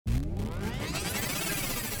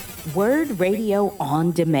Word Radio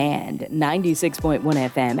on Demand, 96.1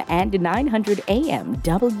 FM and 900 AM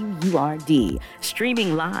WURD,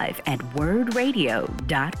 streaming live at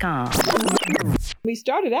wordradio.com. We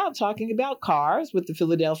started out talking about cars with the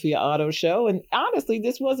Philadelphia Auto Show, and honestly,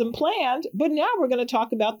 this wasn't planned, but now we're going to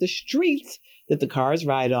talk about the streets that the cars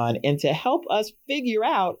ride on. And to help us figure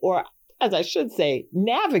out, or as I should say,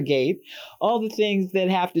 navigate all the things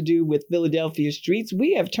that have to do with Philadelphia streets,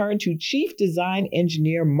 we have turned to Chief Design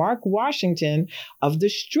Engineer Mark Washington of the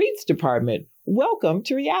Streets Department. Welcome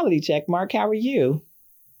to Reality Check, Mark. How are you?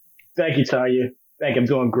 Thank you, Tonya. I'm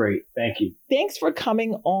doing great. Thank you. Thanks for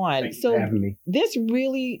coming on. Thanks for having me. This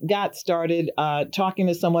really got started talking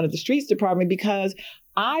to someone at the Streets Department because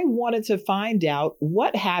I wanted to find out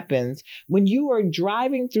what happens when you are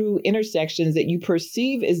driving through intersections that you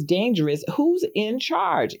perceive as dangerous. Who's in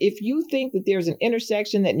charge? If you think that there's an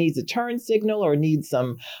intersection that needs a turn signal or needs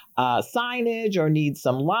some signage or needs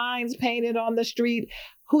some lines painted on the street,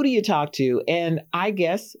 who do you talk to? And I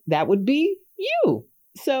guess that would be you.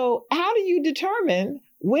 So how do you determine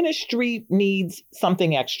when a street needs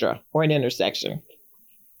something extra or an intersection?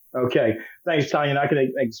 Okay. Thanks, Tanya. And I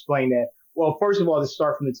can explain that. Well, first of all, to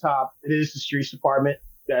start from the top, it is the Streets Department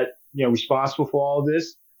that, responsible for all of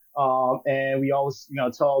this. And we always,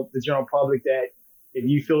 tell the general public that if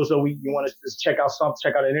you feel as though you want to just check out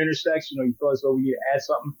an intersection, or you feel as though we need to add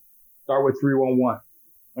something, start with 311.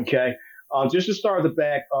 Okay. Just to start at the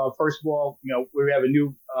back, first of all, we have a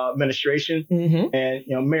new administration, and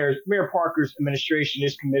Mayor Parker's administration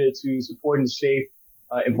is committed to supporting the safe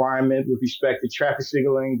environment with respect to traffic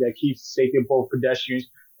signaling that keeps the safety of both pedestrians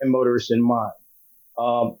and motorists in mind.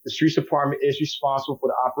 The Streets Department is responsible for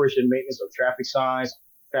the operation and maintenance of traffic signs,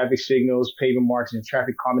 traffic signals, pavement marks, and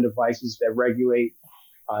traffic calming devices that regulate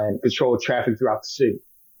and control traffic throughout the city.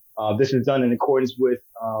 This is done in accordance with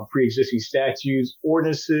pre-existing statutes,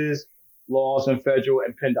 ordinances, laws, and federal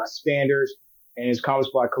and PennDOT standards, and is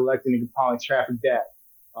accomplished by collecting and compiling traffic data,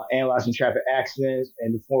 analyzing traffic accidents,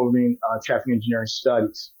 and performing traffic engineering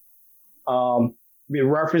studies. In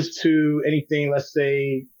reference to anything, let's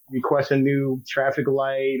say, request a new traffic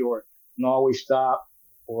light or an always stop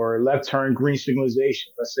or left turn green signalization.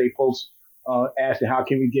 Let's say folks asking, how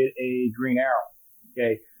can we get a green arrow?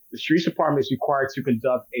 Okay. The Streets Department is required to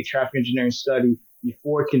conduct a traffic engineering study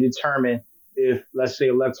before it can determine if, let's say,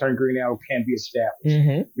 a left turn green arrow can be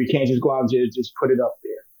established. We can't just go out and just put it up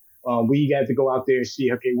there. We have to go out there and see,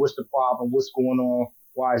 okay, what's the problem? What's going on?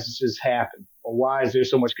 Why is this just happening? Or why is there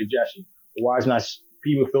so much congestion? Or why is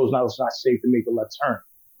people feel it's not safe to make a left turn?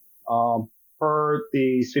 Per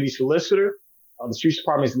the city solicitor, the Streets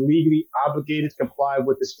Department is legally obligated to comply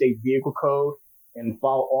with the state vehicle code and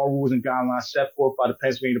follow all rules and guidelines set forth by the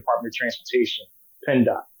Pennsylvania Department of Transportation,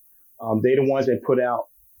 PennDOT. They're the ones that put out,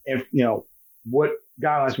 what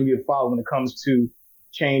guidelines we need to follow when it comes to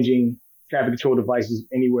changing traffic control devices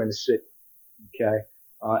anywhere in the city. Okay.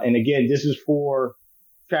 And again, this is for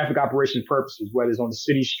traffic operation purposes, whether it's on the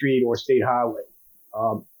city street or state highway.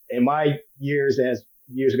 In my years ago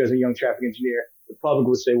as a young traffic engineer, the public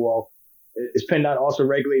would say, well, is PennDOT also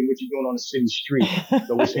regulating what you're doing on the city street?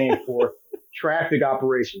 So we're saying for traffic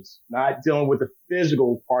operations, not dealing with the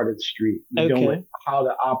physical part of the street, dealing with how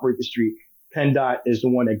to operate the street. PennDOT is the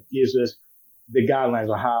one that gives us the guidelines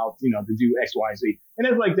on how, to do X, Y, and Z. And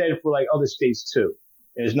it's like that for like other states too.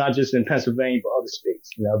 And it's not just in Pennsylvania, but other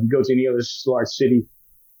states. If you go to any other large city,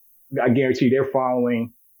 I guarantee they're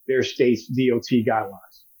following their state's DOT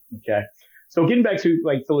guidelines. Okay. So getting back to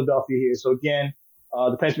like Philadelphia here. So again,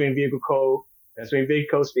 the Pennsylvania Vehicle Code, State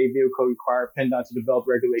Vehicle Code require PennDOT to develop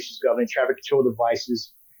regulations governing traffic control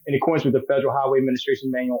devices in accordance with the Federal Highway Administration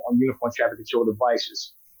Manual on Uniform Traffic Control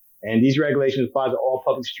Devices. And these regulations apply to all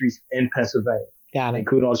public streets in Pennsylvania,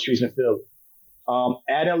 including all the streets in Philly.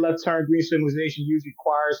 Adding a left turn green signalization usually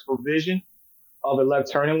requires provision of a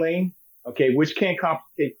left turning lane, which can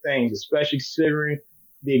complicate things, especially considering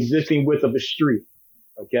the existing width of a street.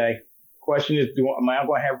 Okay. Question is, am I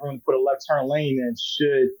going to have room to put a left turn lane in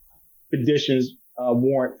should conditions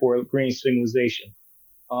warrant for green signalization?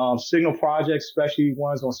 Signal projects, especially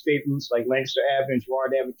ones on state routes like Lancaster Avenue and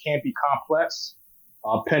Girard Avenue, can be complex.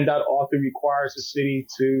 PennDOT often requires the city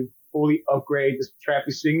to fully upgrade the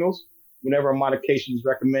traffic signals whenever a modification is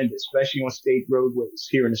recommended, especially on state roadways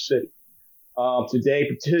here in the city.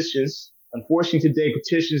 Unfortunately,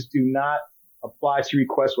 petitions do not apply to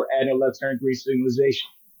requests for adding a left turn green signalization,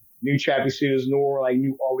 new traffic signals, nor like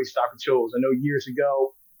new always stop controls. I know years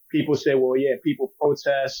ago, people say, well, yeah, people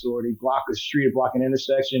protest or they block a street or block an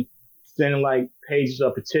intersection, sending like pages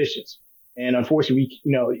of petitions. And unfortunately,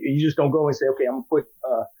 you just don't go and say, okay, I'm going to put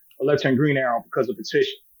a left turn green arrow because of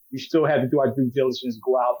petition. we still have to do our due diligence,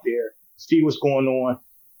 go out there, see what's going on,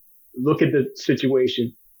 look at the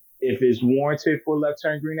situation. If it's warranted for a left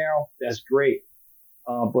turn green arrow, that's great.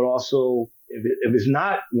 But also, if it's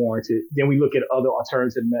not warranted, then we look at other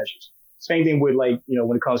alternative measures. Same thing with when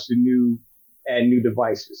it comes to add new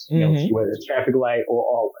devices, whether it's traffic light or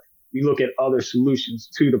all light. We look at other solutions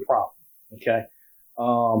to the problem. Okay.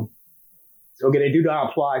 So again, they do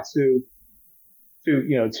not apply to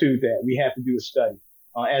that. We have to do a study.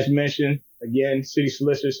 As mentioned, again, city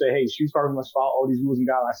solicitors say, hey, street department must follow all these rules and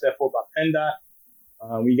guidelines set forth by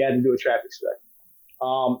PennDOT. We got to do a traffic study.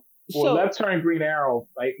 For left turn green arrow,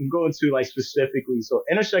 I'm going to specifically. So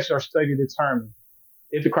intersections are studied to determine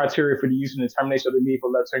if the criteria for the use and determination of the need for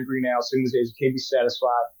left turn green arrow signalization can be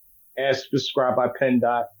satisfied as prescribed by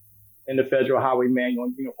PennDOT and the Federal Highway Manual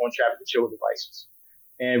on Uniform Traffic Control Devices.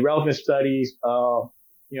 And relevant studies,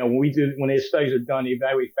 when these studies are done, they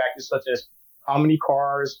evaluate factors such as how many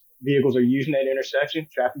vehicles are using that intersection,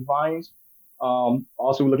 traffic volumes.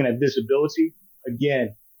 Also, we're looking at visibility.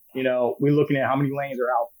 Again, we're looking at how many lanes are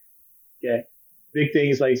out. Okay. Big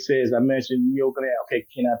things as I mentioned, you're looking at, okay,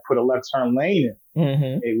 can I put a left turn lane in?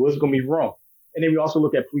 Mm-hmm. Hey, what's going to be wrong? And then we also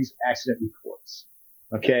look at police accident reports.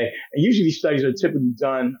 Okay. And usually these studies are typically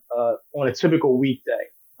done on a typical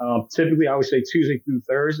weekday. Typically, I would say Tuesday through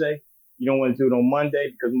Thursday. You don't want to do it on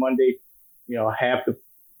Monday because Monday, half the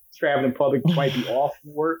traveling public might be off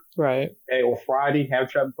from work. Right. Okay, or Friday, half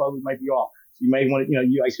the traveling public might be off. So you may want to,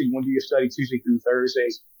 you want to do your study Tuesday through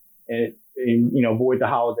Thursdays and avoid the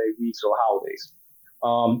holiday weeks or holidays.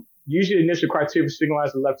 Usually the initial criteria for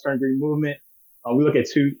signalize the left turn green movement. We look at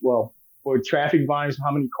for traffic volumes,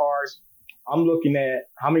 how many cars. I'm looking at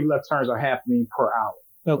how many left turns are happening per hour.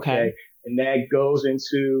 Okay. And that goes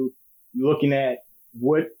into looking at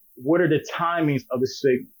what are the timings of the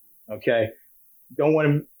signal. Okay. I don't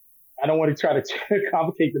want to try to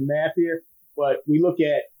complicate the math here, but we look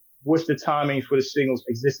at what's the timing for the signals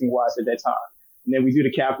existing wise at that time. And then we do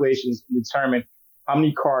the calculations and determine how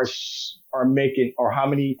many cars are making or how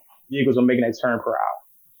many vehicles are making that turn per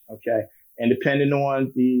hour. Okay. And depending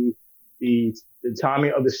on the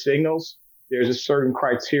timing of the signals, there's a certain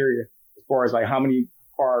criteria as far as how many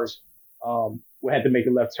cars will have to make a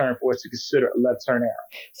left turn for us to consider a left turn arrow.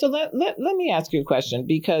 So let me ask you a question,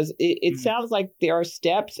 because it sounds like there are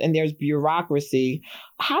steps and there's bureaucracy.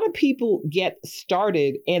 How do people get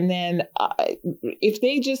started? And then if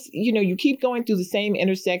they just, you keep going through the same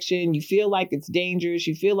intersection, you feel like it's dangerous,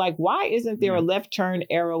 you feel like, why isn't there a left turn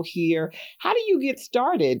arrow here? How do you get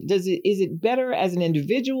started? Is it better as an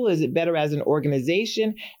individual? Is it better as an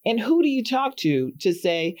organization? And who do you talk to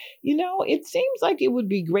say, it seems like it would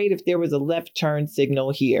be great if there was a left turn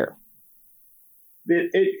signal here? The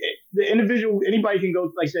individual, anybody can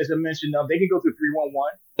go, as I mentioned, they can go through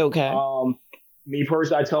 311. Okay. Me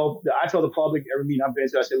personally, I tell the public every meeting I've been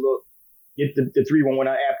to, I say, look, get the 311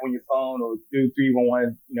 app on your phone or do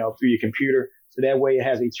 311, through your computer. So that way it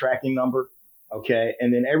has a tracking number. Okay.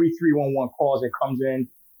 And then every 311 calls that comes in,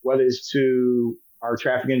 whether it's to our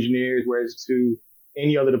traffic engineers, whether it's to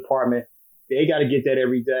any other department, they got to get that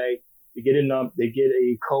every day. They get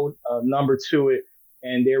a code number to it,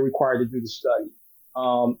 and they're required to do the study.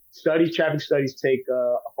 Traffic studies take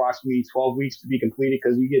approximately 12 weeks to be completed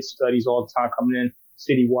because you get studies all the time coming in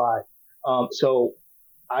citywide. So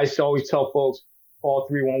I always tell folks, call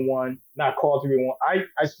 311, not call 311.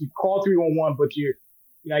 I call 311, but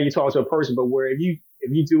you're talking to a person. But where if you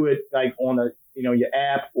do it on your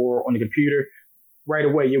app or on the computer, right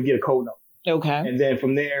away you'll get a code number. Okay. And then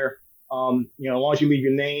from there, as long as you leave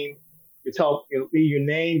your name. Leave your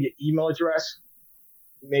name, your email address,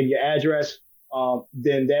 maybe your address.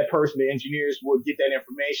 Then that person, the engineers, will get that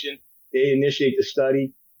information. They initiate the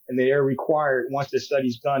study, and they're required, once the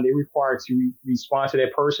study's done, they're required to respond to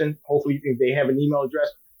that person. Hopefully, if they have an email address,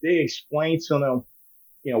 they explain to them,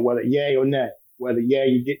 whether yay or nay, whether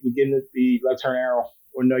you're getting the left turn arrow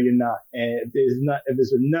or no, you're not. And if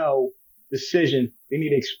there's a no decision, they need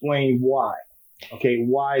to explain why. Okay,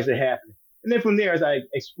 why is it happening? And then from there, as I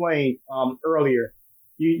explained earlier,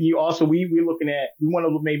 we want to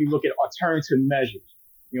maybe look at alternative measures.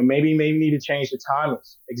 Maybe need to change the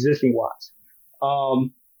timings existing wise.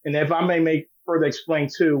 And if I may further explain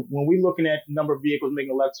too, when we're looking at the number of vehicles making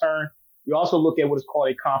a left turn, we also look at what is called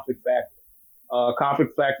a conflict factor.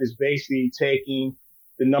 Conflict factor is basically taking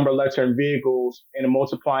the number of left turn vehicles and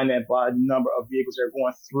multiplying that by the number of vehicles that are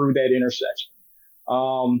going through that intersection.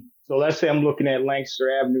 So So let's say I'm looking at Lancaster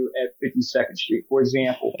Avenue at 52nd Street, for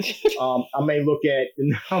example. I may look at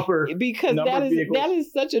the number because that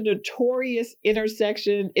is such a notorious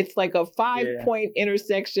intersection. It's like a 5-point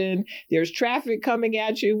intersection. There's traffic coming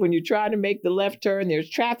at you when you're trying to make the left turn. There's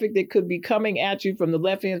traffic that could be coming at you from the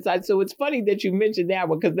left-hand side. So it's funny that you mentioned that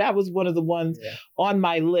one because that was one of the ones on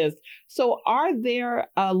my list. So are there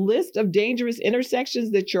a list of dangerous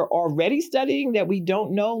intersections that you're already studying that we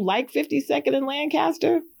don't know, like 52nd and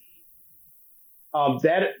Lancaster?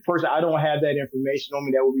 That first, I don't have that information on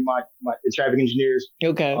me. That would be my the traffic engineers,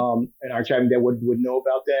 okay, and our traffic that would know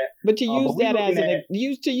about that. But to use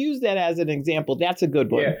that as an example, that's a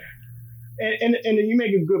good one. Yeah, and you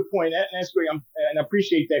make a good point. That's great. And I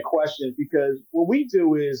appreciate that question because what we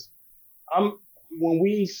do is, when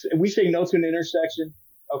we say no to an intersection,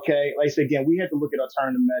 okay, like I said again, we have to look at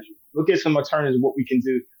alternative measures. Look at some alternatives, what we can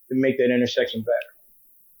do to make that intersection better.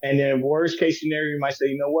 And then worst case scenario, you might say,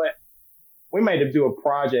 you know what? We might have to do a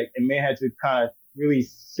project and may have to kind of really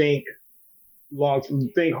think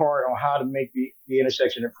hard on how to make the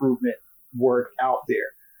intersection improvement work out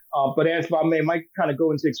there. But as I might kind of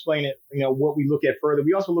go into explain it, what we look at further.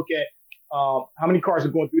 We also look at how many cars are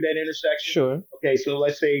going through that intersection. Sure. Okay, so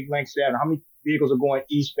let's say Lancaster Avenue, how many vehicles are going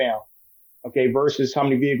eastbound? Okay, versus how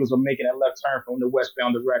many vehicles are making that left turn from the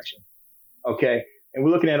westbound direction. Okay, and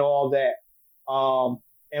we're looking at all that.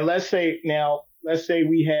 And let's say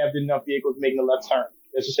we have enough vehicles making a left turn.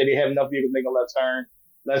 Let's just say they have enough vehicles making a left turn.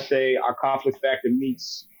 Let's say our conflict factor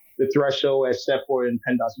meets the threshold as set forth in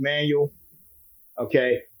PennDOT's manual.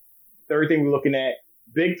 Okay. Third thing we're looking at,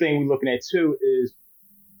 big thing we're looking at too, is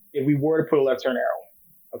if we were to put a left turn arrow.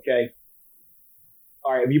 Okay.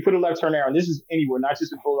 All right. If you put a left turn arrow, and this is anywhere, not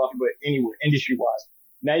just in Philadelphia, but anywhere, industry wise.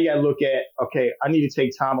 Now you got to look at, okay, I need to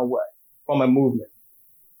take time away from my movement.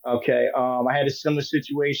 Okay. I had a similar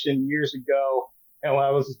situation years ago. And when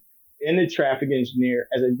I was in the traffic engineer,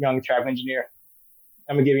 as a young traffic engineer,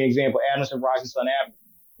 I'm going to give you an example. Adams and Rising Sun Avenue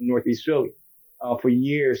in Northeast Philly. For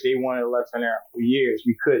years, they wanted a left turn arrow. For years,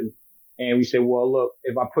 we couldn't. And we said, well, look,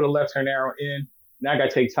 if I put a left turn arrow in, now I got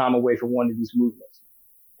to take time away from one of these movements.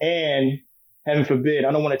 And heaven forbid,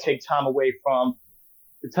 I don't want to take time away from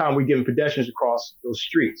the time we're giving pedestrians across those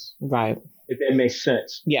streets. Right. If that makes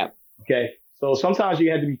sense. Yeah. Okay. So sometimes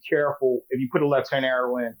you have to be careful if you put a left turn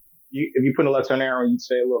arrow in. If you put a left turn arrow, you'd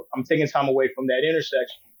say, look, I'm taking time away from that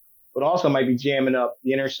intersection, but also might be jamming up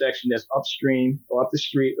the intersection that's upstream or up the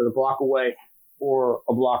street or the block away or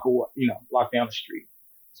a block away, block down the street.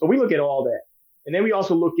 So we look at all that. And then we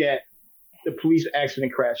also look at the police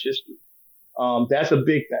accident crash history. That's a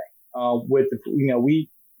big thing. We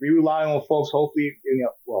rely on folks, hopefully,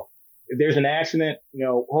 if there's an accident,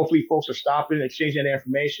 hopefully folks are stopping, exchanging that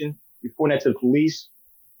information, reporting that to the police.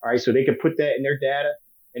 All right. So they can put that in their data.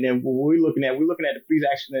 And then what we're looking at the police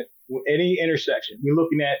accident, any intersection. We're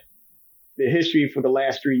looking at the history for the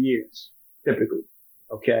last 3 years, typically.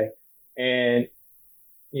 Okay. And,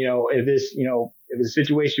 if it's a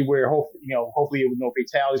situation where hopefully it was no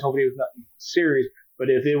fatalities, hopefully it was nothing serious, but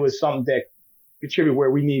if it was something that contributed where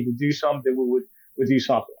we need to do something, then we would do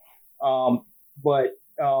something. Like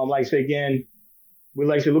I said, again, we're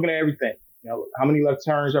looking at everything, how many left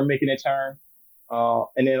turns are making that turn.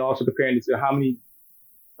 And then also comparing it to how many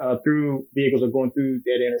through vehicles are going through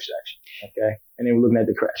that intersection. Okay. And then we're looking at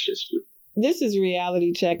the crash history. This is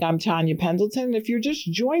Reality Check. I'm Tonya Pendleton. If you're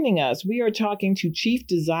just joining us, we are talking to Chief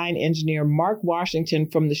Design Engineer Mark Washington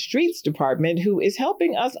from the Streets Department, who is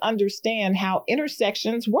helping us understand how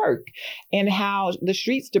intersections work and how the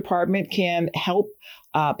Streets Department can help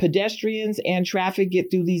pedestrians and traffic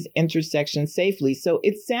get through these intersections safely. So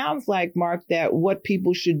it sounds like, Mark, that what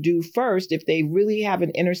people should do first, if they really have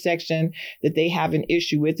an intersection that they have an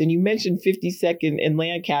issue with, and you mentioned 52nd in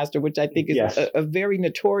Lancaster, which I think is a very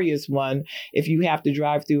notorious one if you have to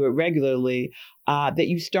drive through it regularly, that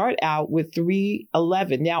you start out with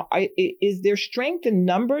 311. Now, is there strength in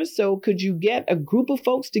numbers? So could you get a group of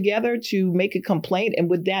folks together to make a complaint? And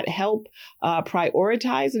would that help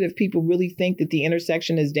prioritize it if people really think that the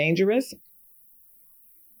intersection is dangerous?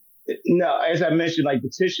 No, as I mentioned, like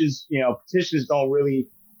petitions don't really,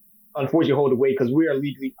 unfortunately, hold the weight because we are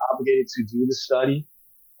legally obligated to do the study.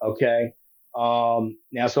 Okay.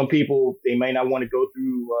 Now, some people, they may not want to go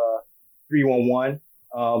through 311.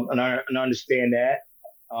 And I understand that.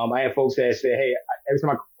 I have folks that say, hey, every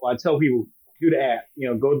time I tell people, do the app,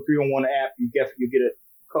 go to 311 app, you get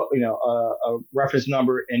a reference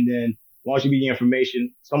number. And then once you get the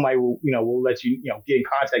information, somebody will let you, get in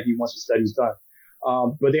contact with you once the study's done.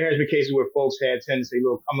 But there has been cases where folks had tended to say,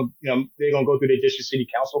 look, they're going to go through the district city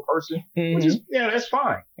council person, mm-hmm. which is, that's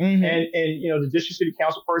fine. Mm-hmm. And the district city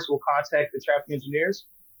council person will contact the traffic engineers.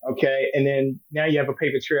 Okay. And then now you have a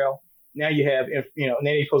paper trail. Now you have, now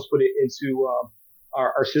they're supposed to put it into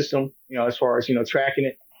our system, as far as, tracking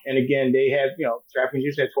it. And again, they have, traffic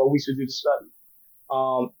engineers have 12 weeks to do the study.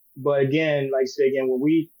 But again, like I say again, when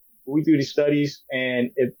we do these studies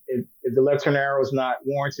and if the left turn arrow is not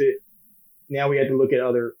warranted, now we have to look at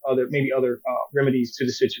other remedies to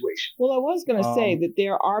the situation. Well, I was going to say that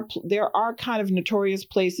there are kind of notorious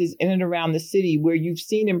places in and around the city where you've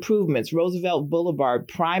seen improvements. Roosevelt Boulevard,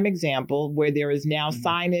 prime example, where there is now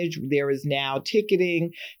signage, there is now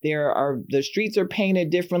ticketing, the streets are painted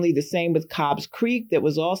differently. The same with Cobb's Creek, that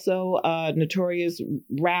was also a notorious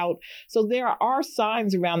route. So there are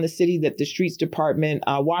signs around the city that the streets department,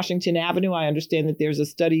 Washington Avenue, I understand that there's a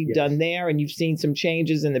study done there, and you've seen some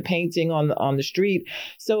changes in the painting on the street.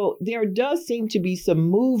 So there does seem to be some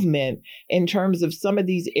movement in terms of some of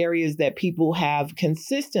these areas that people have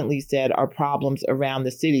consistently said are problems around the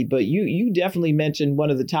city. But you definitely mentioned one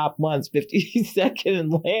of the top ones, 52nd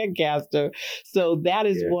and Lancaster. So that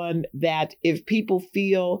is one that if people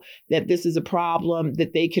feel that this is a problem,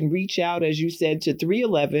 that they can reach out, as you said, to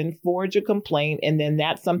 311, forge a complaint, and then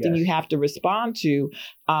that's something you have to respond to,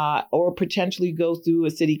 or potentially go through a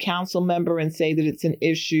city council member and say that it's an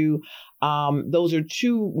issue. Those are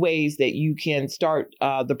two ways that you can start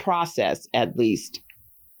the process, at least.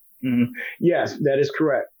 Mm-hmm. Yes, that is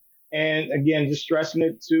correct. And again, just stressing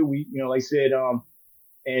it too. We, like I said,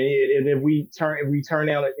 and if we turn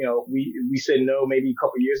down, we said no maybe a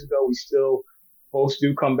couple of years ago. We still, folks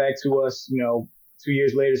do come back to us, 2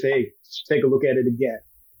 years later, say, hey, take a look at it again.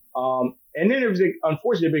 And then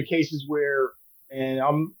unfortunately, there have been cases where, and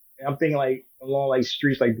I'm thinking like along like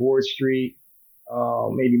streets like Broad Street.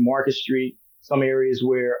 Maybe Market Street, some areas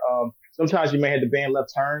where sometimes you may have to ban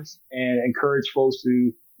left turns and encourage folks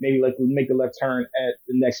to maybe make the left turn at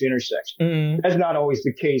the next intersection. Mm-hmm. That's not always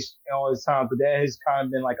the case all the time, but that has kind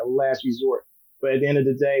of been like a last resort. But at the end of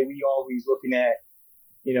the day, we always looking at,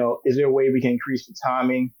 is there a way we can increase the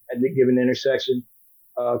timing at the given intersection?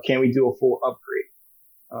 Can we do a full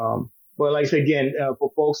upgrade? But like I said, again,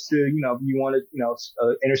 for folks to, if you want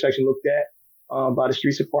to, intersection looked at, by the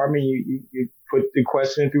streets department, you put the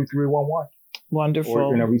question through 311. Wonderful.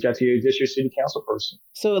 Or reach out to your district city council person.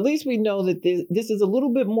 So at least we know that this is a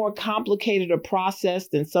little bit more complicated a process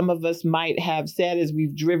than some of us might have said as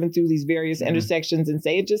we've driven through these various intersections and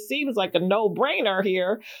say it just seems like a no-brainer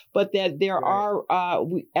here, but that there are,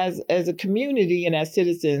 as a community and as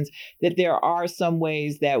citizens, that there are some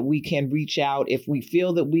ways that we can reach out if we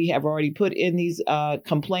feel that we have already put in these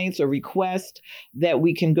complaints or requests, that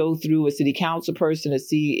we can go through a city council person to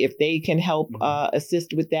see if they can help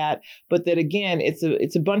assist with that. But that again,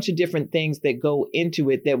 it's a bunch of different things that go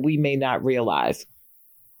into it that we may not realize.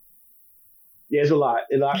 There's a lot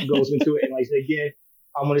goes into it. And like I said, again,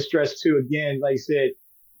 I'm going to stress too, again, like I said,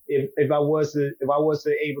 if I was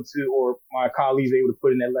able to, or my colleagues able to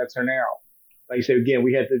put in that left turn arrow, like I said, again,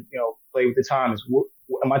 we had to, play with the times.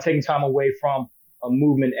 Am I taking time away from a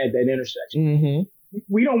movement at that intersection? Mm-hmm.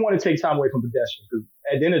 We don't want to take time away from pedestrians, because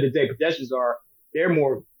at the end of the day, pedestrians they're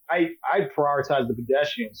more, I prioritize the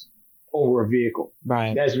pedestrians over a vehicle.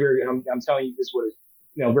 Right. That's I'm telling you this with,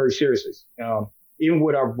 very seriously. Even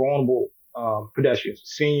with our vulnerable pedestrians,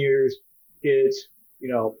 seniors, kids,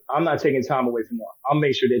 I'm not taking time away from them. I'll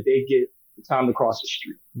make sure that they get the time to cross the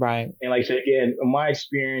street. Right. And like I said, again, in my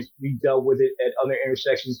experience, we dealt with it at other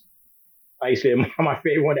intersections. Like I said, my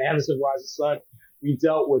favorite one, Anderson Rising Sun, we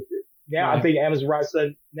dealt with it. Now I think Anderson Rising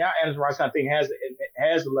Sun, I think has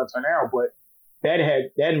a left turn arrow, but that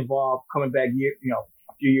involved coming back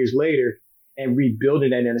a few years later and rebuilding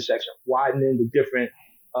that intersection, widening the different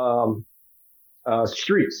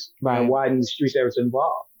streets, and widening the streets that was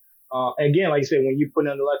involved. And again, like I said, when you put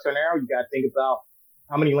in the left turn arrow, you got to think about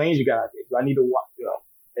how many lanes you got out there. Do I need to,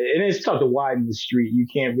 and it's tough to widen the street. You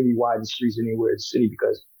can't really widen the streets anywhere in the city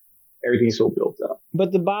because everything's so built up.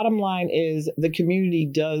 But the bottom line is the community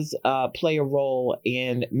does play a role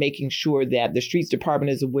in making sure that the streets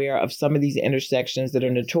department is aware of some of these intersections that are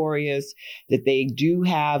notorious, that they do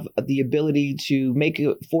have the ability to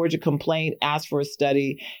forge a complaint, ask for a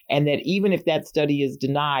study, and that even if that study is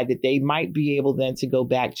denied, that they might be able then to go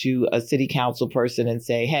back to a city council person and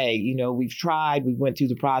say, hey, we've tried, we went through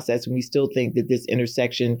the process, and we still think that this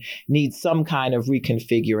intersection needs some kind of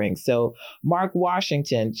reconfiguring. So Mark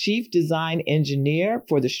Washington, Chief Design Engineer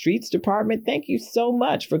for the Streets Department, thank you so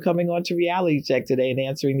much for coming on to Reality Check today and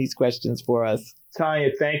answering these questions for us.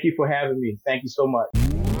 Tonya, thank you for having me. Thank you so much.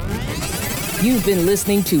 You've been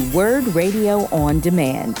listening to Word Radio on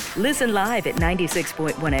Demand. Listen live at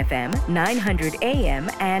 96.1 FM, 900 AM,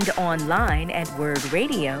 and online at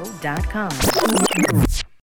wordradio.com.